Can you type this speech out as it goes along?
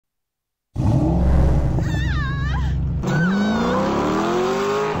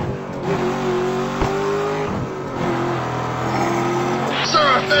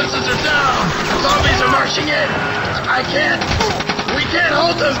Zombies are marching in! I can't! We can't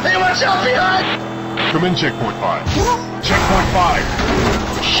hold them! They watch out behind! Come in, Checkpoint 5. Checkpoint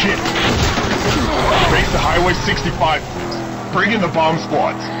 5! Shit! Face the Highway 65. Bring in the bomb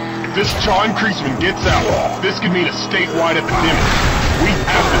squads. If this John Kreisman gets out, this could mean a statewide epidemic. We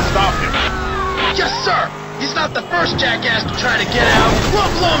have to stop him. Yes, sir! He's not the first jackass to try to get out. We'll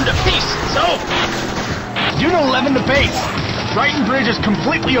blow him to pieces, over! Unit 11 to base. Brighton Bridge is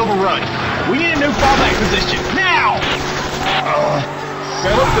completely overrun. We need a new fallback position, now!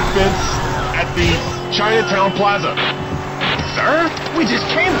 Set up the fence at the Chinatown Plaza. Sir? We just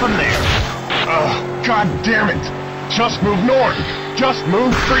came from there. God damn it! Just move north! Just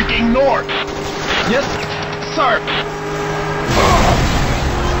move freaking north! Yes, sir.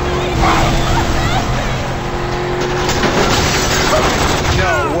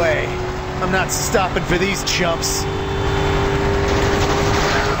 No way. I'm not stopping for these chumps.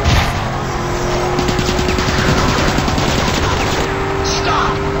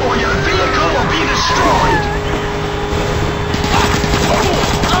 Stop, or your vehicle will be destroyed!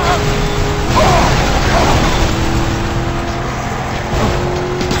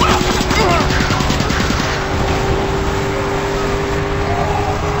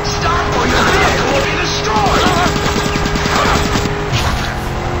 Stop, or your vehicle will be destroyed!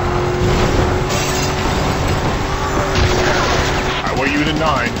 Highway Unit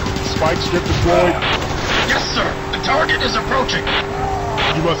 9. Spike strip deployed. Yes, sir! The target is approaching!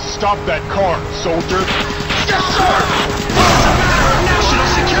 You must stop that car, soldier. Yes, sir! This is a matter of national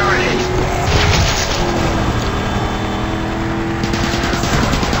security!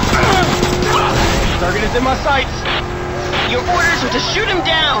 Target is in my sights. Your orders are to shoot him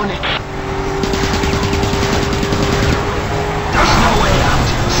down. There's no way out!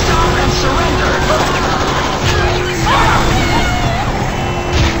 Stop and surrender!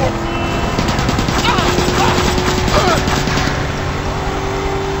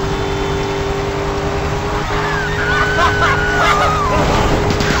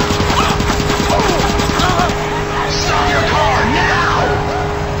 Stop your car now!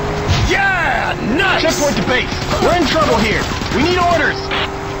 Yeah, nice. Checkpoint to base. We're in trouble here. We need orders.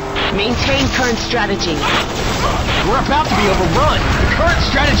 Maintain current strategy. We're about to be overrun. The current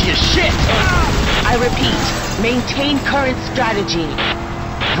strategy is shit. I repeat, maintain current strategy.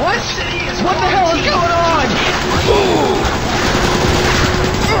 What? What the hell is going on?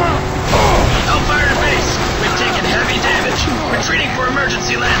 Hellfire to base! We've taken heavy damage. Retreating for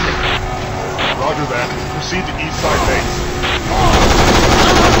emergency landing. Roger that. Proceed to east side base.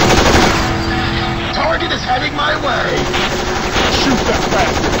 Target is heading my way. Shoot that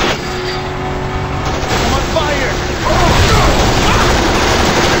bastard! I'm on fire.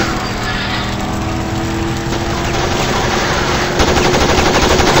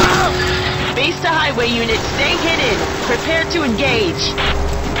 Base to highway unit, stay hidden. Prepare to engage.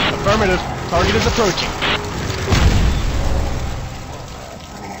 Affirmative. Target is approaching.